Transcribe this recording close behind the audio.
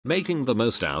Making the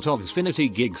most out of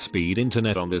Xfinity gig speed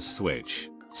internet on this switch.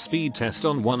 Speed test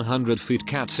on 100 feet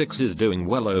Cat6 is doing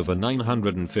well over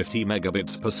 950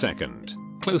 megabits per second.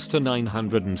 Close to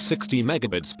 960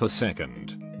 megabits per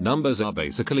second. Numbers are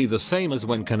basically the same as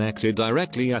when connected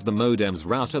directly at the modem's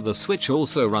router. The switch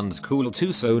also runs cool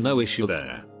too, so no issue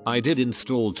there. I did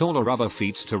install taller rubber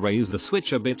feet to raise the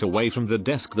switch a bit away from the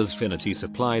desk. The Xfinity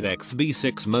supplied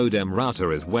XB6 modem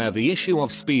router is where the issue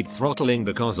of speed throttling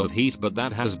because of heat, but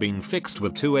that has been fixed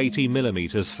with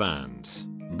 280mm fans.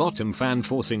 Bottom fan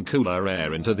forcing cooler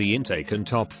air into the intake and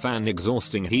top fan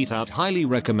exhausting heat out. Highly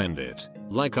recommend it.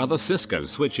 Like other Cisco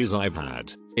switches I've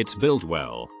had, it's built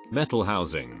well, metal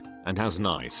housing, and has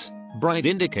nice, bright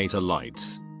indicator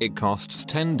lights. It costs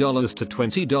 $10 to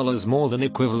 $20 more than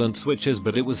equivalent switches,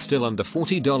 but it was still under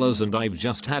 $40 and I've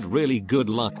just had really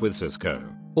good luck with Cisco.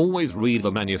 Always read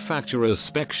the manufacturer's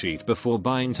spec sheet before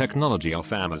buying technology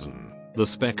off Amazon. The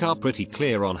spec are pretty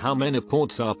clear on how many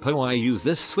ports are PoE. I use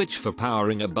this switch for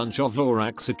powering a bunch of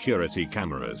LoRac security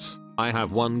cameras. I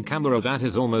have one camera that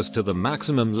is almost to the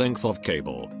maximum length of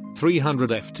cable, 300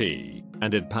 FT,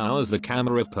 and it powers the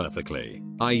camera perfectly.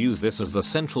 I use this as the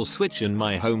central switch in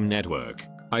my home network.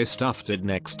 I stuffed it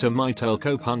next to my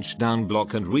telco punch down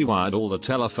block and rewired all the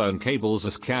telephone cables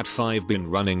as Cat5 been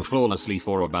running flawlessly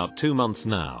for about 2 months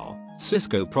now.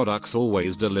 Cisco products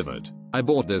always delivered. I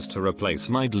bought this to replace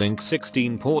my Link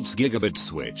 16 ports gigabit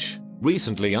switch.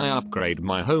 Recently I upgraded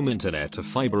my home internet to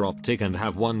fiber optic and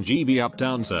have 1 GB up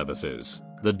down services.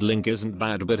 The link isn't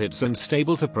bad, but it's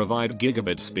unstable to provide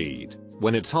gigabit speed.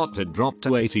 When it's hot it dropped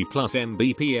to 80 plus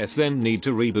Mbps, then need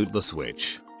to reboot the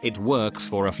switch. It works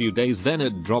for a few days, then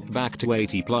it dropped back to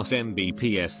 80 plus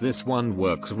Mbps. This one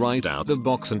works right out the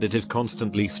box and it is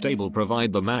constantly stable,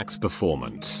 provide the max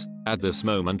performance. At this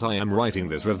moment I am writing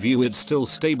this review, it's still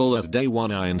stable as day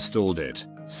one I installed it.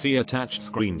 See attached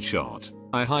screenshot.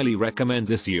 I highly recommend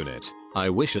this unit. I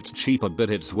wish it's cheaper,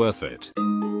 but it's worth it.